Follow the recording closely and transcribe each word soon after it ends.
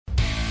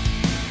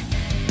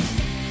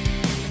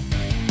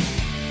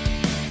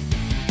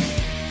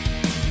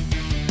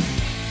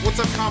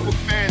comic book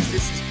fans?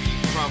 This is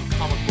Pete from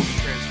Comic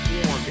Books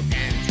Transformed,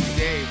 and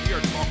today we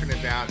are talking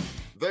about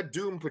The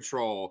Doom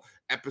Patrol,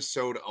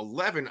 episode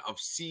 11 of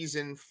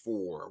season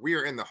 4. We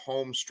are in the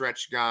home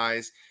stretch,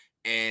 guys,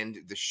 and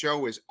the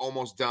show is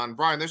almost done.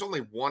 Brian, there's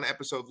only one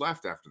episode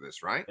left after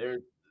this, right?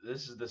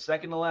 This is the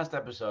second to last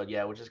episode,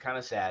 yeah, which is kind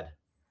of sad.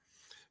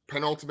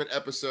 Penultimate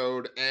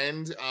episode,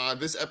 and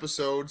this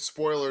episode,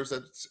 spoilers,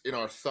 that's in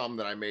our thumb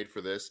that I made for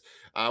this,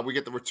 we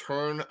get the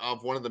return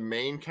of one of the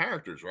main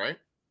characters, right?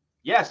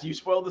 Yes, you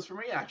spoiled this for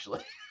me,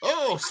 actually.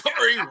 Oh,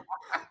 sorry.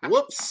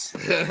 Whoops.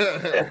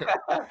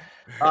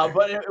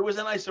 But it was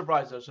a nice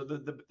surprise, though. So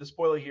the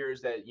spoiler here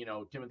is that,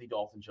 Timothy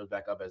Dalton shows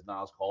back up as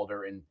Niles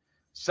Calder in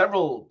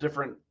several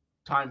different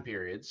time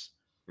periods,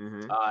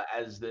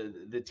 as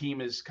the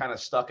team is kind of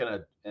stuck in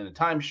a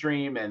time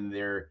stream, and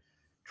they're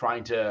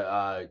trying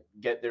to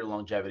get their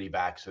longevity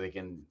back so they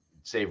can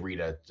save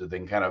Rita, so they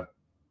can kind of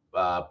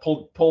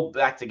pull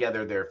back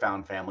together their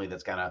found family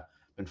that's kind of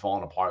been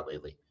falling apart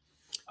lately.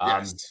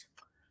 Yes.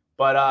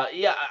 But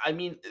yeah, I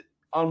mean,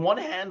 on one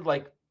hand,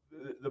 like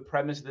the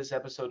premise of this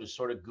episode is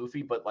sort of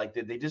goofy, but like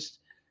they just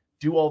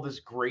do all this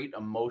great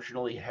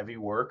emotionally heavy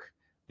work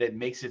that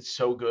makes it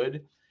so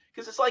good.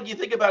 Because it's like you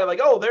think about it, like,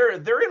 oh,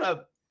 they're in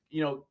a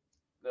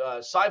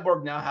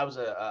Cyborg now has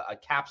a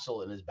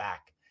capsule in his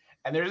back,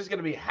 and they're just going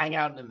to be hang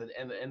out in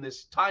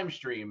this time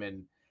stream,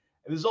 and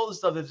there's all this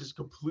stuff that just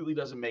completely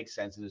doesn't make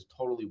sense and is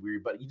totally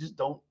weird. But you just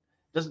don't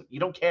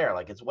care.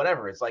 Like, it's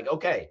whatever. It's like,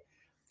 okay,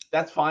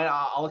 that's fine.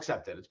 I'll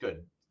accept it. It's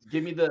good.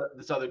 Give me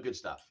this other good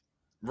stuff.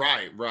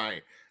 Right.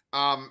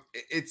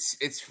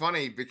 It's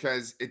funny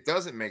because it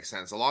doesn't make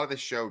sense. A lot of the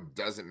show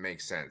doesn't make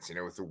sense,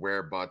 with the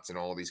werebutts and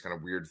all these kind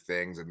of weird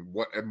things and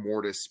what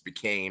Immortus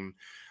became.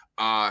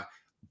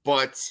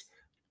 But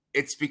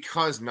it's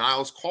because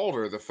Niles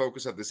Calder, the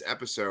focus of this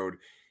episode,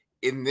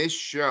 in this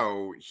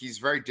show, he's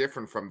very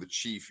different from the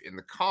Chief in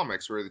the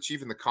comics, where the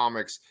Chief in the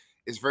comics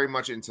is very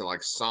much into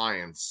like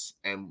science,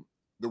 and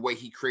the way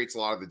he creates a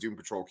lot of the Doom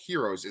Patrol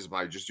heroes is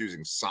by just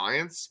using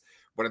science.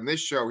 But in this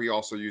show, he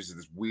also uses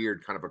this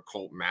weird kind of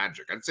occult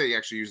magic. I'd say he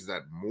actually uses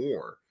that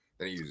more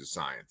than he uses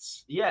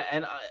science. Yeah,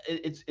 and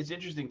it's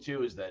interesting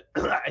too is that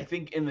I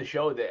think in the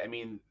show that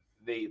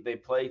they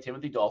play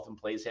Timothy Dalton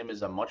plays him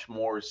as a much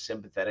more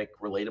sympathetic,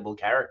 relatable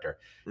character.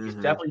 He's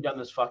definitely done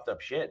this fucked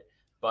up shit,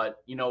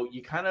 but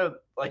you kind of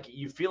like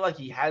you feel like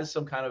he has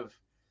some kind of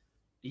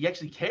he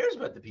actually cares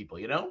about the people.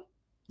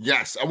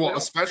 Yes, well,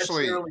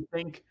 especially necessarily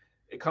think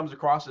it comes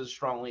across as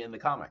strongly in the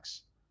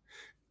comics.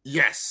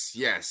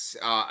 Yes.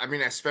 I mean,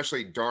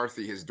 especially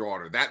Dorothy, his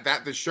daughter.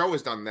 That the show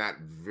has done that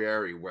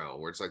very well,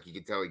 where it's like you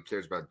can tell he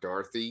cares about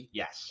Dorothy.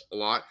 Yes, a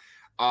lot.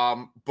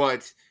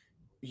 But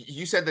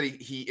you said that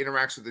he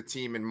interacts with the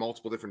team in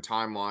multiple different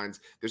timelines.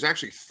 There's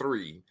actually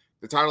 3.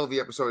 The title of the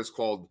episode is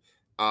called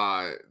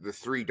 "The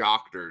Three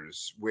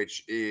Doctors,"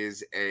 which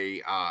is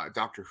a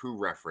Doctor Who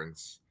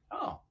reference.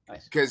 Oh,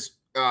 nice. Because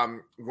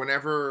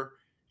whenever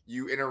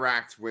you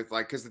interact with,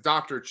 like, because the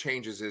Doctor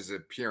changes his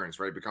appearance,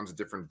 right? It becomes a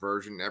different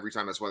version every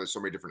time. That's why there's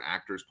so many different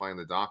actors playing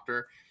the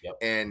Doctor. Yep.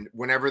 And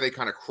whenever they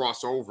kind of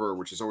cross over,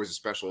 which is always a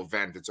special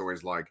event, it's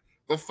always like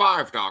the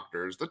 5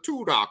 doctors, the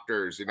 2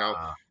 doctors,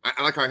 I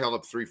like how I held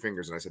up 3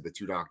 fingers and I said the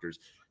 2 doctors.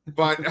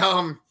 But it's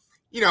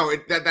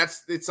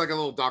like a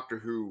little Doctor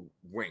Who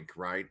wink,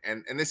 right?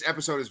 And this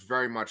episode is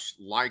very much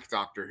like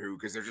Doctor Who,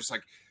 because they're just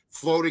like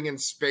floating in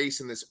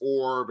space in this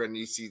orb, and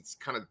you see it's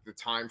kind of the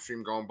time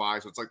stream going by,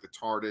 so it's like the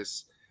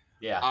TARDIS.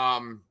 Yeah.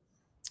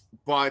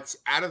 But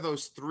out of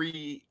those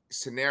 3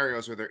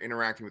 scenarios where they're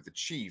interacting with the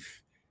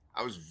Chief,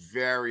 I was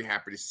very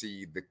happy to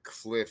see the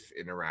Cliff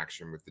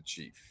interaction with the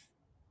Chief.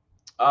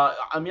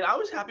 I mean, I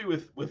was happy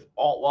with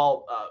all.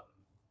 Well,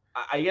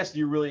 I guess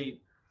you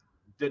really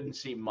didn't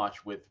see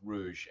much with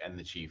Rouge and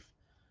the Chief.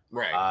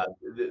 Right.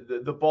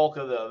 The bulk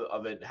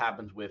of it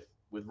happens with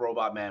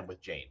Robot Man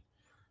with Jane,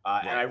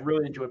 right. And I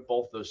really enjoyed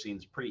both those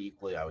scenes pretty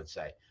equally, I would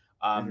say.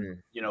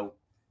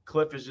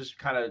 Cliff is just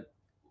kind of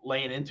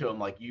laying into him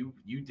like, you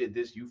did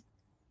this,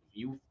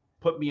 you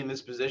put me in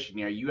this position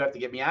here, you have to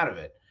get me out of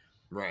it,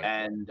 right?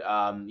 And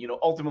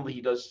ultimately he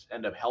does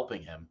end up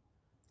helping him,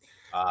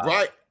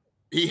 right?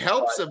 He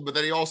helps him, but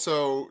then he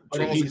also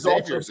he's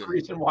also the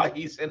reason why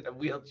he's in a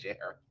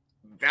wheelchair.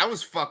 That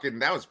was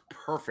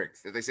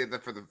perfect. Did they say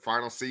that for the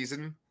final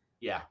season?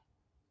 Yeah.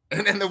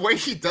 And the way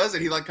he does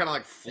it, he like kind of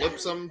like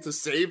flips him to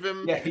save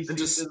him. Yeah,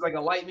 there's like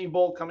a lightning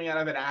bolt coming out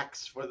of an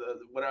axe for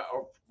the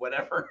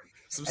whatever.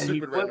 Some and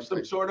stupid he flips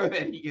them sort of,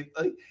 and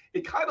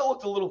it kind of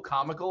looked a little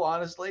comical,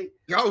 honestly.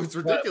 No, it's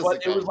ridiculous.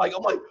 But it was like,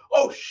 I'm like,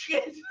 oh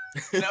shit,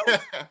 Yeah,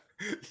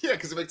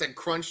 because it makes that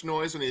crunch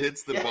noise when he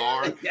hits the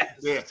bar.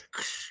 Yes.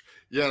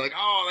 Yeah, like,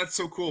 oh, that's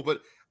so cool.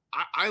 But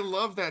I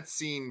love that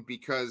scene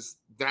because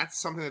that's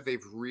something that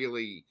they've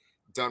really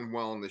done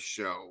well in the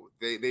show.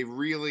 They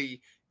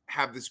really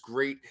have this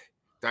great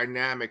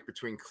dynamic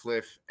between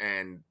Cliff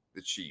and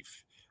the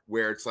Chief,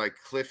 where it's like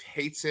Cliff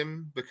hates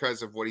him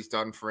because of what he's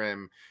done for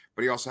him,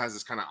 but he also has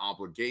this kind of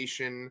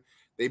obligation.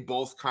 They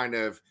both kind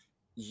of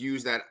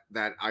use that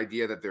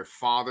idea that they're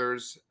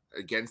fathers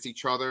against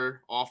each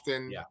other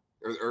often. Yeah.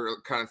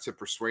 or kind of to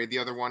persuade the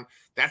other one.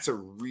 That's a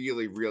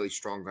really, really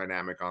strong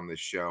dynamic on this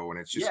show, and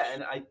it's just Yeah,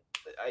 and I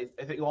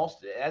think also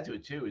to add to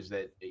it too is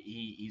that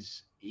he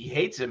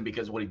hates him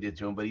because of what he did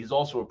to him, but he's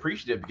also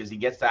appreciative because he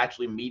gets to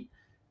actually meet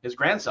his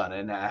grandson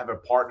and have a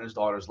part in his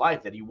daughter's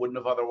life that he wouldn't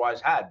have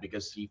otherwise had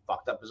because he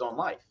fucked up his own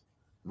life.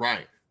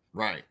 right,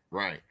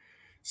 right.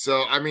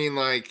 So I mean,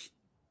 like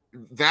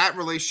that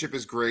relationship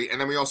is great,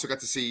 and then we also got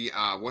to see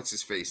what's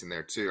his face in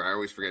there too. I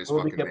always forget his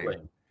Ruby fucking name.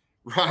 Kipling,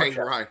 Right,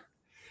 Archette. right.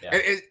 Yeah,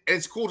 And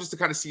it's cool just to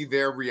kind of see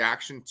their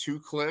reaction to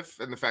Cliff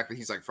and the fact that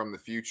he's like from the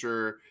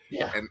future,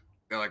 yeah. and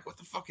they're like, "What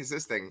the fuck is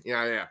this thing?"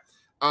 Yeah, yeah.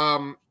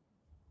 Um,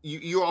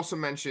 you also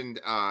mentioned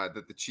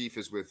that the chief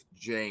is with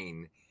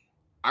Jane.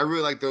 I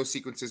really like those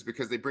sequences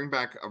because they bring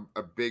back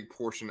a big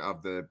portion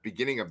of the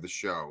beginning of the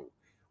show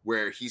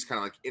where he's kind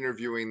of like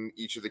interviewing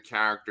each of the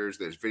characters.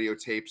 There's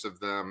videotapes of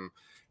them,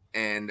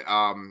 and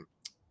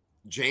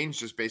Jane's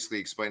just basically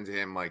explained to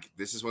him like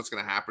this is what's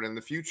going to happen in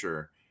the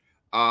future.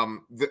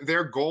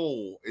 Their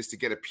goal is to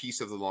get a piece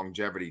of the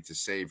longevity to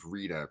save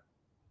Rita,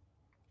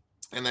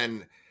 and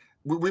then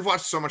we've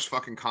watched so much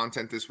fucking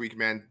content this week,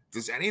 man.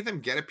 Does any of them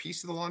get a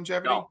piece of the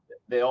longevity? No,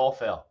 they all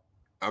fail.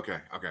 Okay,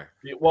 okay.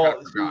 I kind of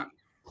Well, forgot. see,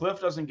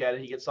 Cliff doesn't get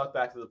it. He gets sucked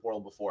back to the portal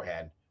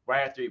beforehand,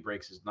 right after he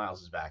breaks his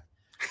Niles' back.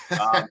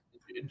 Um,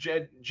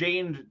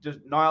 Jane,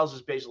 Niles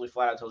is basically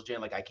flat out tells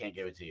Jane like, "I can't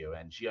give it to you,"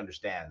 and she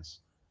understands.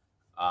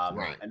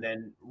 Right. And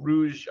then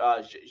Rouge,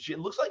 she it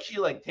looks like she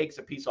like takes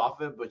a piece off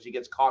of it, but she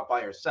gets caught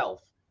by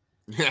herself,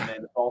 and Yeah.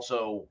 then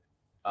also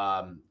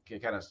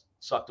kind of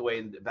sucked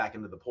away back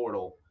into the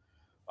portal,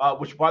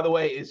 which by the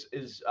way is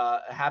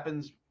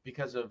happens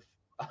because of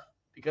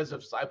because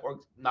of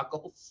Cyborg's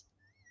knuckles.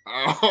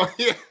 Oh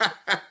yeah.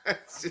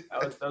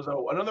 That was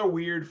another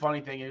weird,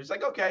 funny thing. He was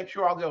like, "Okay,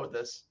 sure, I'll go with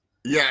this."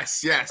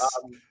 Yes, yes.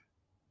 Um,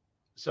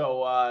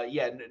 so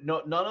yeah,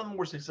 no, none of them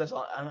were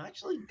successful. I'm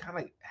actually kind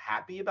of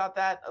happy about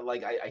that.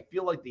 Like, I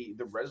feel like the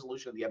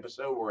resolution of the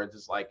episode where it's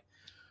just like,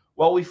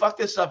 well, we fucked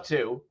this up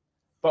too,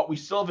 but we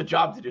still have a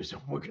job to do,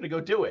 so we're gonna go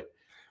do it.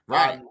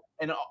 Right.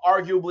 And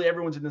arguably,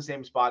 everyone's in the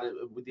same spot,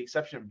 with the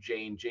exception of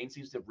Jane. Jane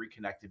seems to have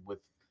reconnected with,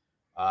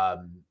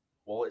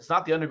 well, it's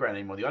not the underground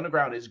anymore. The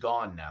underground is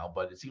gone now,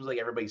 but it seems like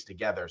everybody's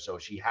together. So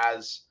she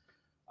has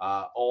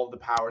all of the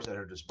powers at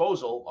her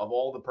disposal of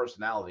all the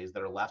personalities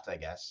that are left, I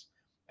guess.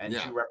 And she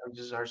Yeah.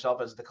 references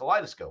herself as the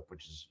kaleidoscope,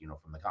 which is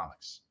from the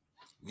comics.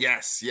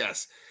 Yes,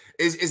 yes.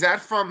 Is that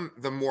from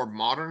the more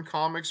modern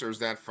comics or is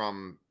that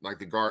from like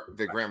the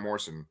Grant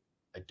Morrison?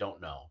 I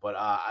don't know, but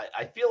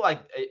I feel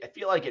like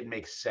it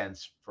makes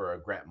sense for a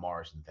Grant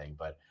Morrison thing,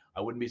 but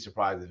I wouldn't be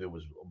surprised if it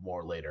was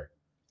more later.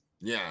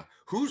 Yeah.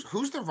 Who's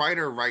the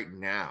writer right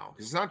now?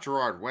 'Cause it's not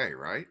Gerard Way,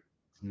 right?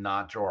 It's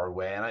not Gerard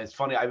Way, and it's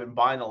funny. I've been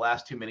buying the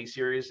last two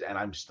miniseries, and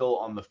I'm still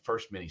on the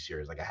first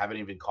miniseries. Like I haven't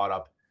even caught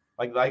up.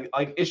 Like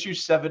issue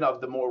 7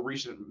 of the more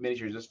recent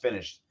miniseries is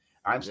finished.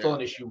 I'm still Yeah.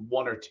 in issue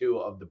 1 or 2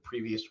 of the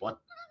previous one.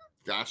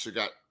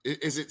 Gotcha.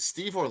 Is it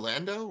Steve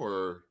Orlando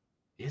or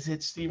Is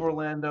it Steve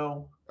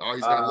Orlando? oh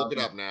he's gonna look it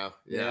Um, up now.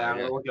 yeah, Yeah, I'm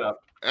gonna look it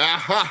up.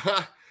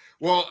 yeah.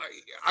 Well,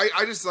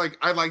 I just like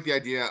I like the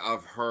idea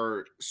of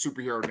her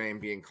superhero name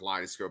being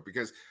Kaleidoscope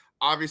because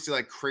obviously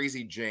like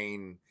Crazy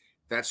Jane,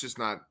 that's just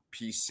not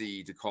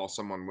PC to call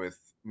someone with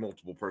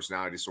multiple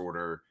personality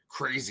disorder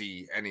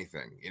crazy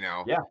anything, you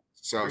know. Yeah,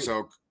 agreed.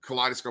 So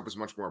Kaleidoscope is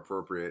much more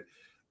appropriate.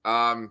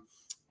 Um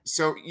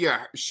so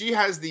yeah, she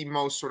has the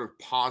most sort of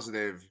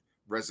positive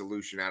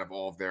resolution out of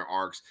all of their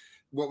arcs.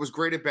 What was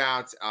great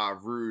about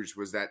Rouge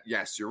was that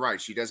yes, you're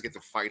right. She does get to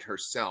fight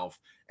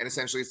herself, and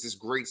essentially, it's this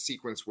great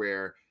sequence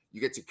where you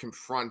get to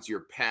confront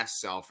your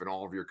past self and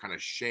all of your kind of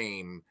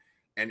shame,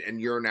 and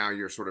you're now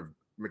your sort of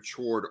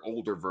matured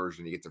older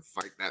version. You get to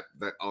fight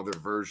that other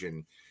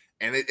version,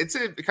 and it's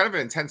a kind of an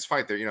intense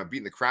fight. They're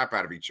beating the crap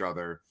out of each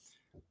other.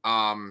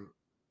 Um,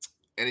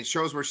 and it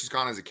shows where she's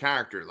gone as a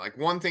character. Like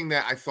one thing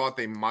that I thought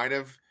they might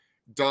have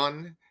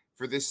done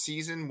for this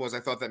season was I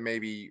thought that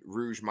maybe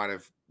Rouge might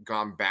have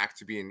gone back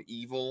to being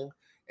evil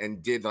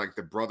and did like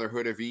the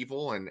Brotherhood of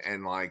Evil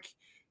and like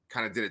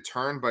kind of did a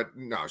turn, but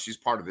no, she's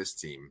part of this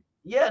team.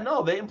 Yeah,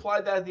 no, they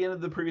implied that at the end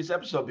of the previous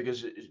episode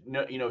because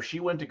she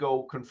went to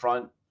go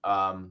confront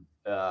oh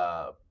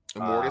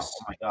Immortus.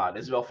 my god,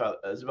 Isabel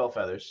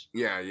Feathers,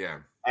 Yeah, yeah,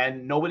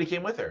 and nobody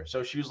came with her.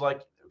 So she was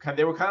like,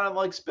 they were kind of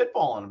like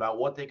spitballing about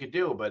what they could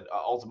do, but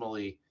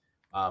ultimately,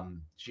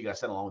 she got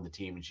sent along with the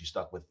team and she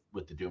stuck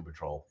with the Doom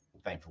Patrol,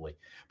 thankfully.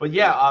 But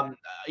yeah,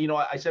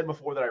 yeah. I said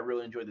before that I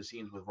really enjoyed the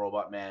scenes with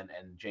Robot Man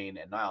and Jane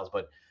and Niles,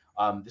 but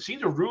the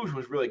scenes of Rouge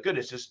was really good.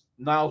 It's just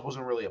Niles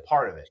wasn't really a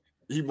part of it.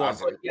 He But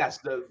wasn't. yes,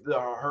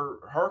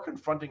 her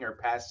confronting her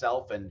past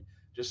self and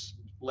just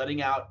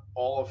letting out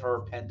all of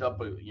her pent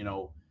up,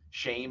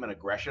 shame and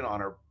aggression on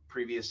her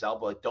previous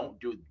self. Like, don't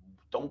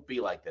be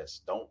like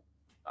this. Don't,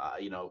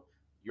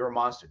 you're a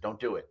monster. Don't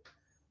do it.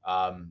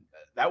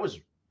 That was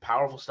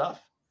powerful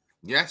stuff.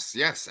 Yes,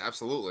 yes,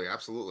 absolutely,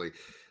 absolutely.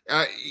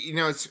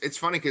 It's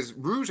funny because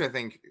Rouge, I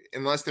think,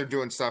 unless they're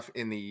doing stuff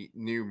in the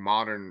new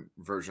modern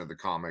version of the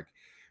comic,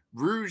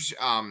 Rouge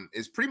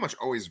is pretty much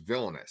always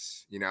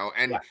villainous, Yeah,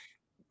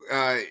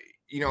 uh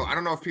I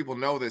don't know if people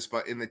know this,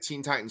 but in the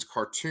Teen Titans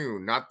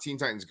cartoon, not Teen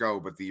Titans Go,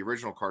 but the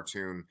original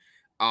cartoon,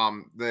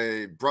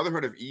 the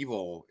Brotherhood of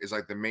Evil is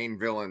like the main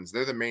villains.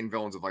 They're the main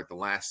villains of like the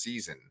last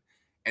season.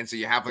 And so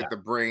you have Yeah, like the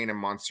Brain and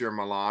Monsieur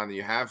Milan, and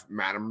you have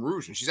Madame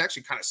Rouge, and she's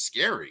actually kind of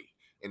scary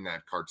in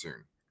that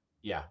cartoon.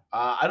 yeah.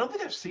 I don't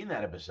think I've seen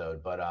that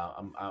episode, but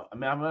I mean,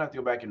 I'm gonna have to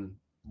go back and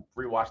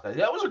rewatch that.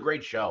 That was a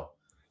great show.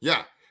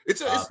 Yeah.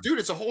 It's Um, dude,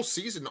 it's a whole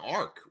season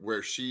arc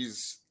where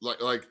she's like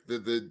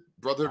the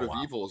Brotherhood oh of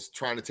wow. Evil is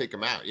trying to take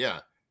him out. Yeah.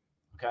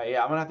 Okay,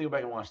 yeah, I'm gonna have to go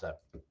back and watch that.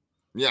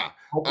 Yeah.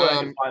 Hopefully, I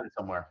can Um, find it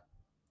somewhere.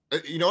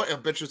 you know what? I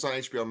bet you it's on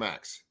HBO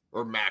Max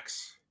or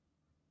Max.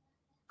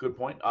 Good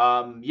point.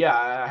 Yeah,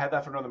 I had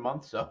that for another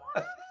month, so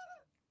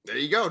There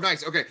you go.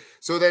 Nice. Okay.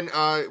 So then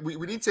we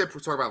need to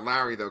talk about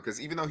Larry though, because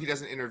even though he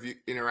doesn't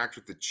interact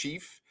with the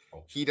chief,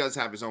 oh, he does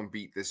have his own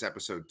beat this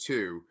episode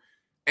too.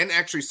 And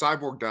actually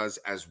Cyborg does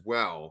as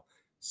well.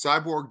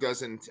 Cyborg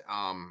doesn't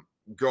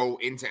go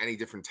into any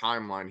different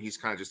timeline. He's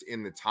kind of just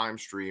in the time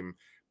stream,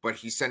 but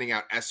he's sending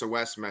out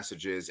SOS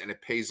messages and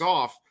it pays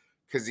off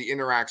because he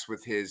interacts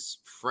with his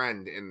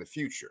friend in the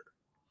future.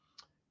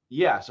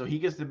 yeah, so he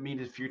gets to meet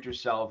his future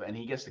self, and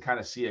he gets to kind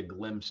of see a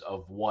glimpse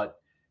of what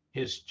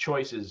his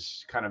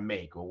choices kind of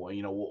make, or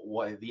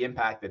what the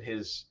impact that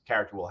his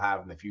character will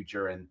have in the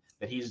future, and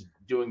that he's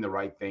doing the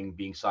right thing,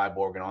 being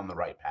cyborg and on the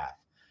right path.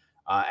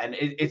 And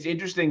it's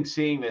interesting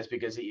seeing this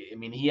because I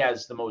mean, he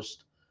has the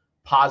most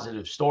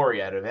positive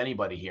story out of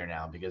anybody here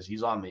now because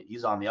he's on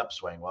the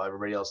upswing while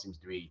everybody else seems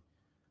to be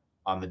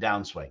on the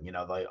downswing.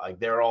 Like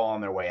they're all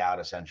on their way out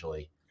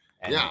essentially,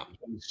 and Yeah.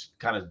 he's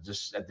kind of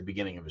just at the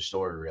beginning of his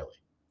story, really.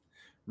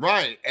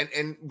 Right.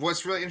 And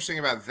what's really interesting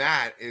about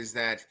that is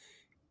that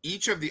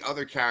each of the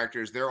other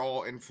characters, they're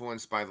all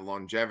influenced by the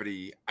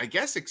longevity, I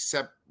guess,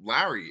 except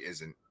Larry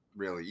isn't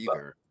really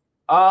either.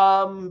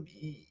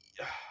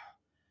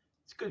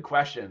 It's a good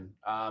question.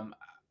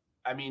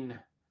 I mean,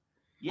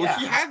 Well,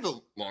 he yeah, had the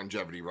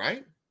longevity,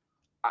 right?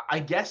 I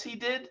guess he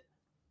did,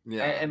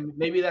 Yeah. and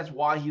maybe that's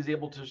why was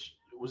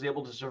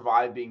able to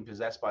survive being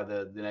possessed by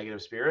the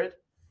negative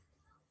spirit.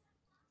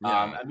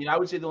 Yeah. I mean, I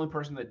would say the only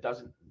person that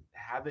doesn't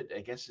have it,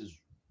 I guess, is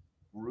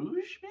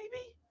Rouge.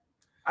 Maybe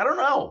I don't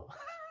know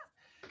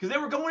because they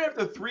were going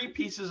after three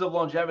pieces of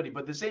longevity,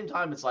 but at the same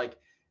time, it's like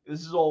this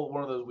is all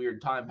one of those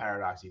weird time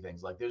paradoxy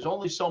things. Like, there's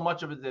only so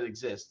much of it that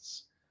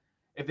exists.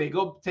 If they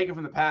go take it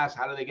from the past,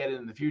 how do they get it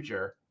in the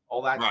future?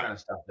 All that Right. kind of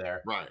stuff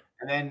there. Right.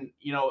 And then,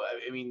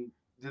 I mean,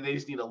 do they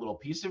just need a little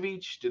piece of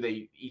each? Do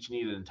they each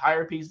need an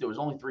entire piece? There was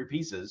only three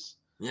pieces.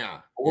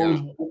 Yeah. Or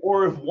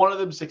Yeah. if one of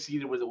them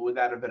succeeded, would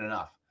that have been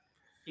enough?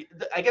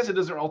 I guess it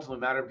doesn't ultimately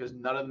matter because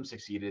none of them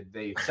succeeded.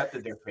 They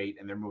accepted their fate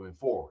and they're moving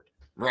forward.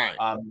 Right.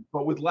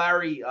 But with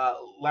Larry,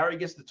 Larry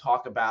gets to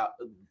talk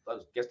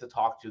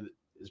to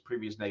his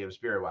previous negative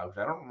spirit, which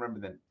I don't remember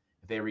then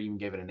if they ever even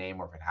gave it a name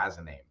or if it has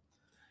a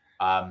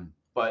name.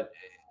 But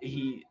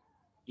he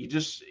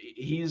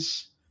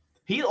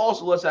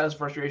also lets out his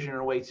frustration in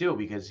a way too,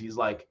 because he's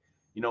like,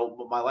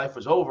 my life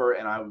was over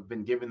and I've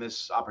been given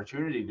this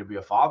opportunity to be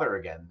a father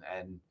again,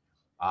 and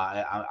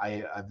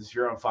this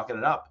year I'm fucking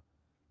it up.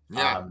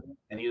 Yeah.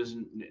 And he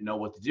doesn't know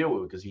what to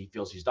do because he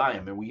feels he's dying.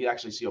 I mean, we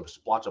actually see a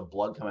splotch of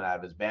blood coming out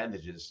of his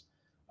bandages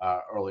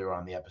earlier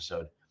on in the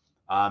episode.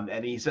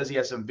 And he says he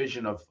has some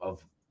vision of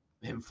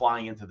him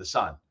flying into the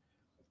sun.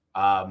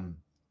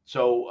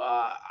 So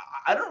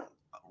I don't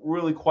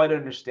really quite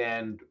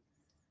understand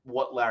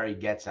what Larry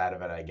gets out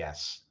of it, I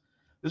guess.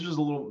 This was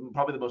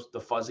probably the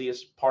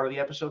fuzziest part of the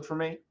episode for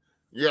me.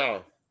 Yeah.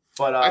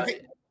 But I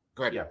think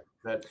go ahead. yeah,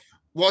 but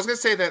Well, I was gonna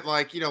say that,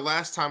 like,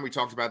 last time we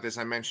talked about this,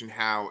 I mentioned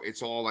how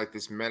it's all like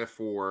this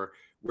metaphor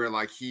where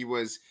like he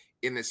was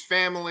in this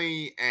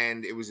family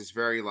and it was this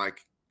very like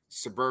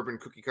suburban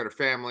cookie cutter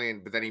family,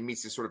 and but then he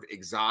meets this sort of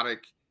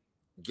exotic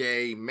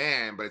gay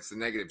man, but it's the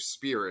negative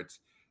spirit,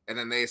 and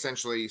then they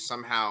essentially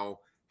somehow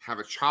have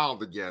a child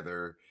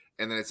together,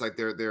 and then it's like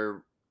they're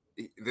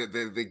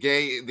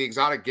the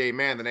exotic gay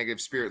man, the negative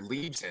spirit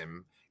leaves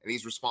him, and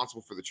he's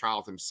responsible for the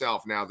child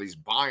himself now that he's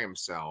by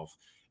himself.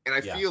 And I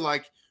yeah, feel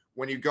like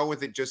when you go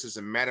with it just as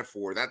a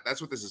metaphor, that's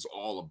what this is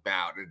all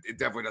about. It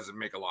definitely doesn't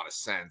make a lot of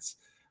sense.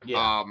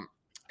 yeah, Um,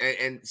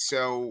 and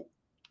so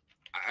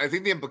I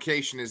think the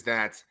implication is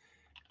that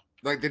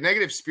like the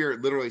negative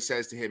spirit literally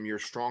says to him, "You're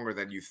stronger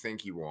than you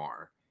think you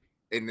are,"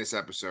 in this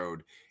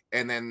episode.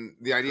 And then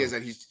the idea is true.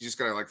 that he's just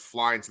gonna like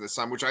fly into the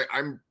sun, which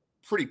I'm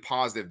pretty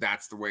positive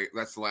that's the way.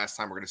 That's the last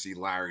time we're gonna see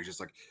Larry, just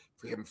like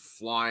for him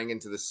flying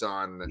into the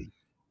sun,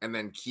 and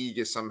then Keeg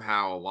is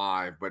somehow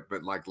alive, but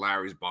like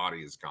Larry's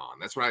body is gone.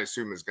 That's what I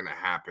assume is gonna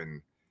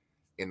happen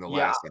in the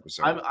Yeah, last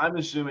episode. I'm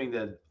assuming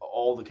that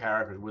all the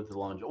characters with the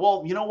lunge.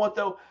 Well, you know what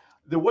though?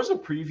 There was a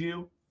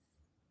preview.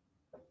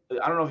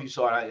 I don't know if you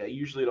saw it. I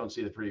usually don't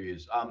see the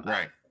previews.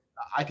 Right.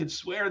 I could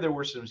swear there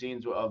were some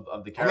scenes of the Oh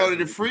no, characters.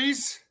 did it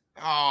freeze?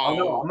 Oh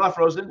no, Oh, I'm not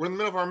frozen. we're in the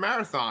middle of our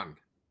marathon.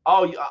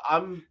 Oh, yeah,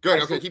 I'm. I Good.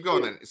 Okay, still keep see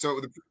going it. then.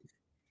 So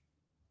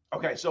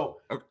Okay, so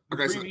the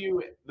okay, so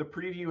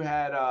preview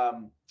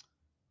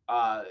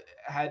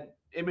had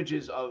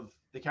images of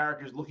the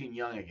characters looking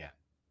young again.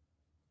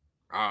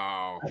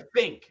 Oh, I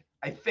think.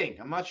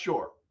 I'm not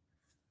sure.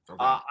 okay.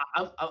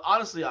 I'm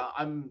honestly, I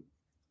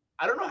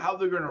don't know how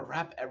they're going to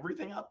wrap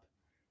everything up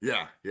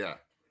Yeah, yeah.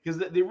 because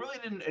they really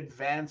didn't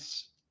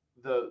advance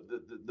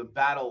the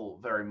battle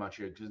very much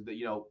here because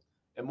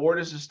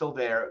Immortus is still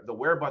there, the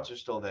werebutts are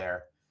still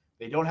there.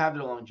 They don't have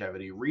their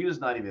longevity. Rita's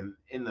not even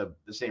in the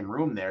same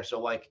room there. So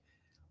like,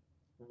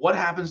 what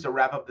happens to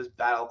wrap up this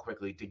battle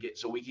quickly to get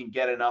so we can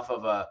get enough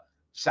of a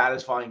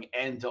satisfying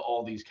end to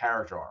all these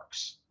character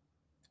arcs?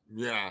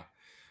 Yeah.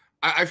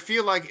 I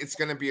feel like it's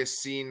gonna be a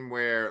scene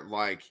where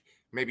like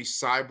maybe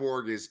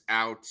Cyborg is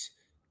out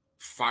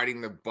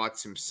fighting the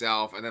butts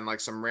himself, and then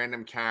like some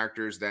random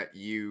characters that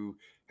you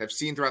have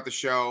seen throughout the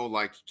show,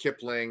 like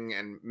Kipling,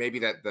 and maybe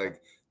that the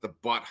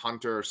butt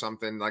hunter or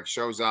something like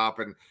shows up,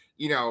 and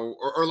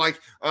or like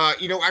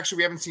actually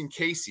we haven't seen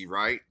Casey,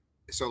 right?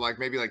 So like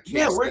maybe like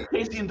Yeah, where's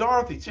Casey. Casey and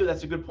Dorothy too?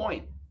 That's a good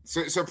point.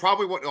 So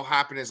probably what will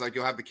happen is like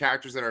you'll have the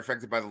characters that are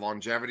affected by the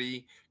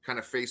longevity kind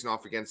of facing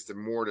off against the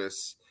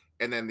Mortis,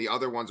 and then the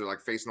other ones are like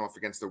facing off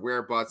against the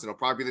werebutts. And it'll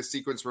probably be the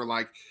sequence where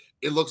like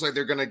it looks like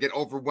they're gonna get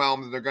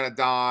overwhelmed and they're gonna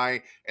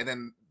die, and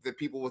then the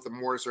people with the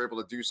Mortis are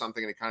able to do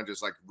something, and it kind of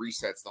just like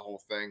resets the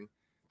whole thing.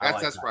 I That's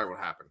like that's that. probably what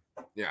happened.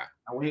 Yeah.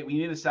 And we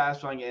need a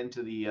satisfying end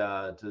to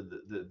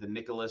the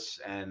Nicholas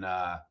and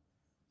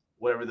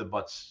whatever the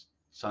butt's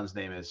son's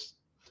name is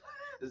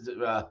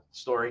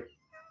story.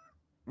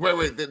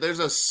 Wait. There's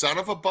a son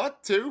of a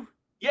butt too.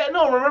 Yeah,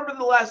 no, remember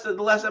the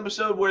last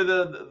episode where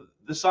the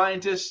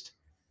scientist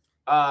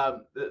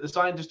the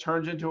scientist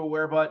turns into a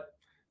werebutt,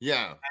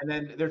 Yeah. and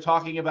then they're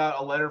talking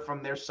about a letter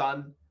from their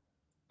son.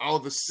 Oh,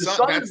 the The son.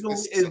 son That's the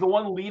is son. the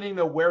one leading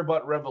the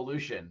werebutt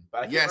revolution, but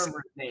I can't Yes.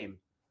 remember his name.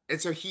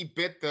 And so he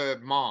bit the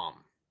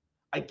mom.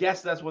 I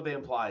guess that's what they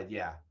implied.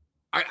 Yeah,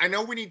 I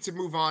know we need to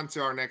move on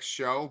to our next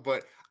show,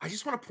 but I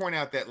just want to point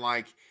out that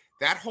like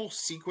that whole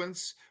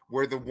sequence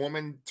where the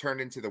woman turned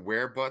into the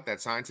werebutt,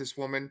 that scientist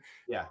woman,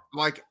 yeah.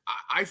 like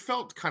I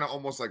felt kind of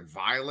almost like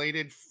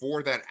violated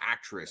for that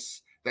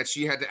actress that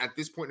she had to at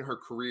this point in her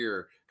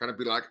career kind of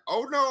be like,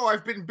 oh no,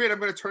 I've been bit, I'm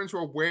going to turn into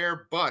a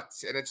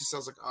werebutt, and it just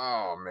sounds like,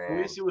 oh At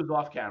man, least it was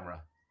off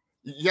camera.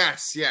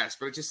 yes,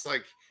 but it just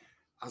like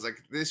I was like,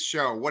 this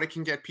show, what it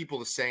can get people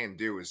to say and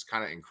do is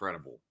kind of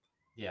incredible.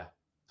 Yeah,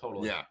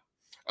 totally. Yeah.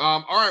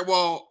 All right.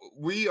 Well,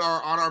 we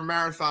are on our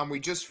marathon.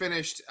 We just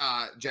finished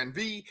Gen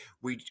V.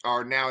 We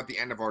are now at the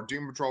end of our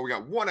Doom Patrol. We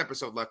got one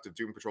episode left of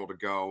Doom Patrol to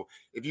go.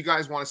 If you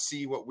guys want to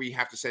see what we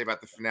have to say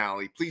about the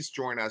finale, please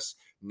join us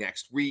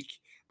next week.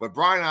 But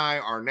Brian and I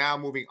are now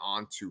moving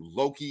on to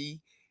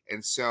Loki.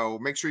 And so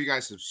make sure you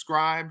guys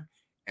subscribe,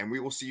 and we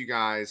will see you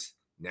guys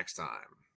next time.